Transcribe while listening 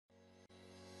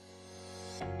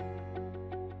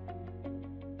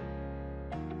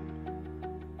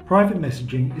Private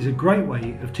messaging is a great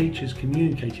way of teachers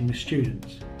communicating with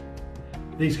students.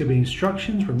 These can be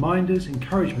instructions, reminders,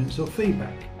 encouragements or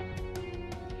feedback.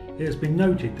 It has been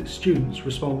noted that students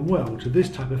respond well to this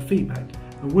type of feedback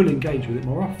and will engage with it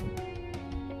more often.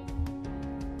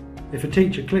 If a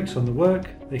teacher clicks on the work,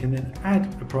 they can then add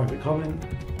a private comment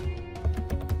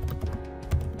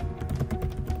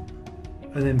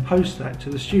and then post that to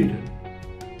the student.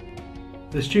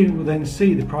 The student will then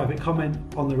see the private comment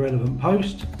on the relevant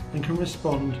post and can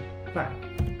respond back.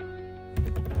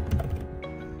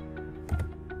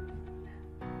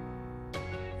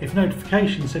 If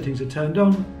notification settings are turned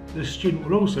on, the student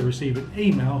will also receive an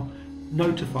email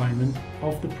notifying them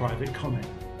of the private comment.